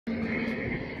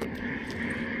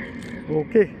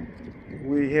Okay,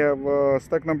 we have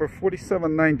stock number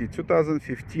 4790,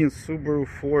 2015 Subaru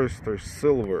Forrester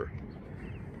Silver.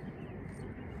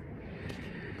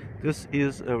 This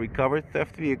is a recovered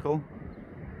theft vehicle,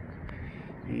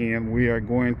 and we are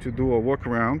going to do a walk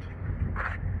around.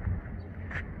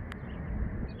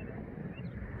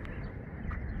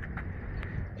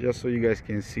 Just so you guys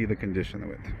can see the condition of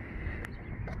it.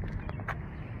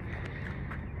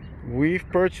 We've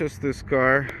purchased this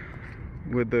car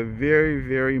with a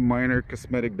very minor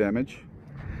cosmetic damage.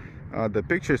 The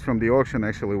pictures from the auction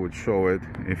actually would show it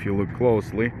if you look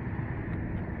closely.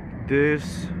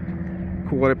 This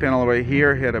quarter panel right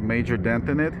here had a major dent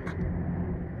in it.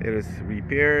 It is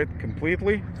repaired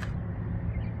completely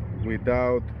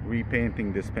without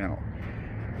repainting this panel.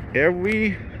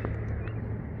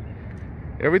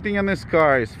 Everything in this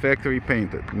car is factory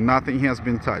painted. Nothing has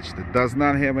been touched. It does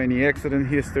not have any accident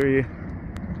history,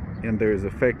 and there is a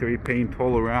factory paint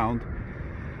all around.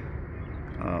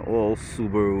 All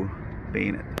Subaru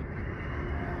painted.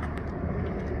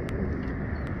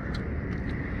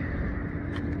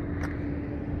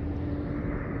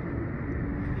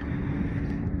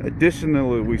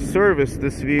 Additionally, we serviced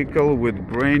this vehicle with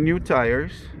brand new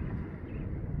tires.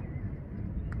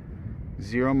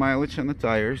 0 mileage on the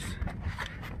tires.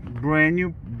 Brand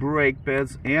new brake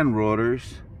pads and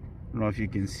rotors. I don't know if you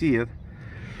can see it.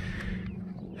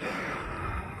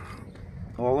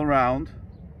 All around.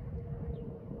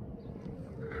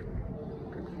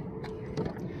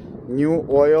 New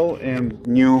oil and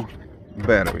new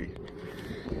battery.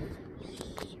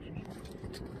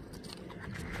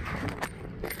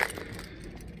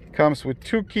 Comes with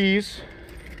 2 keys.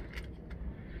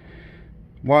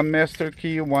 1 master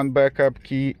key, 1 backup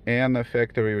key, and a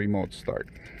factory remote start.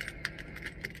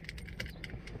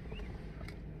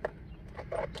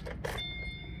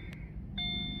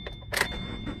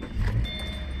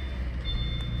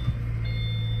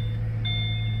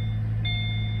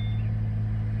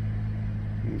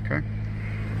 Okay.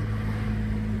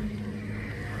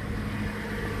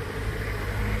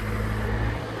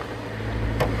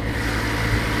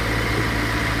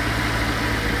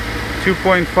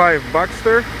 .5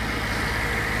 Boxster.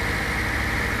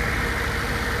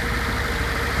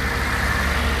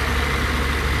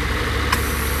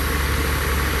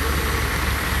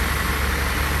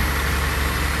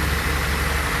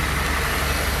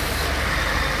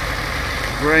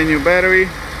 Brand new battery.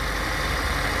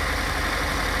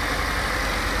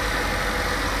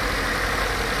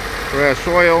 Fresh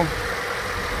oil.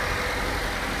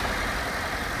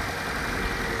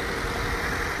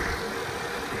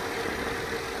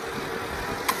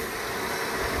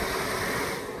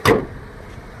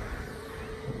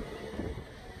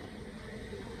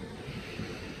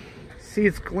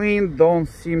 Seats clean, don't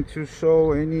seem to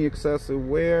show any excessive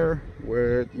wear,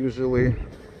 where usually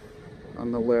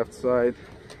on the left side.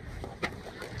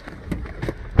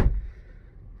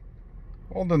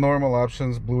 All the normal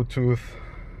options: Bluetooth,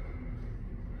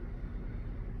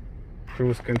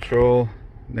 cruise control,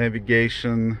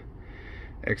 navigation,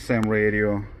 XM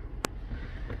radio.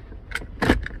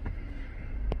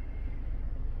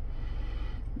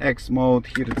 X mode,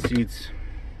 heated seats.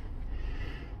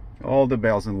 All the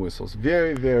bells and whistles.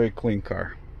 Very clean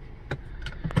car.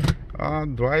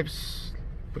 Drives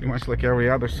pretty much like every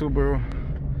other Subaru.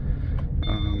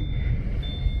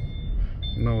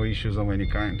 No issues of any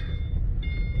kind.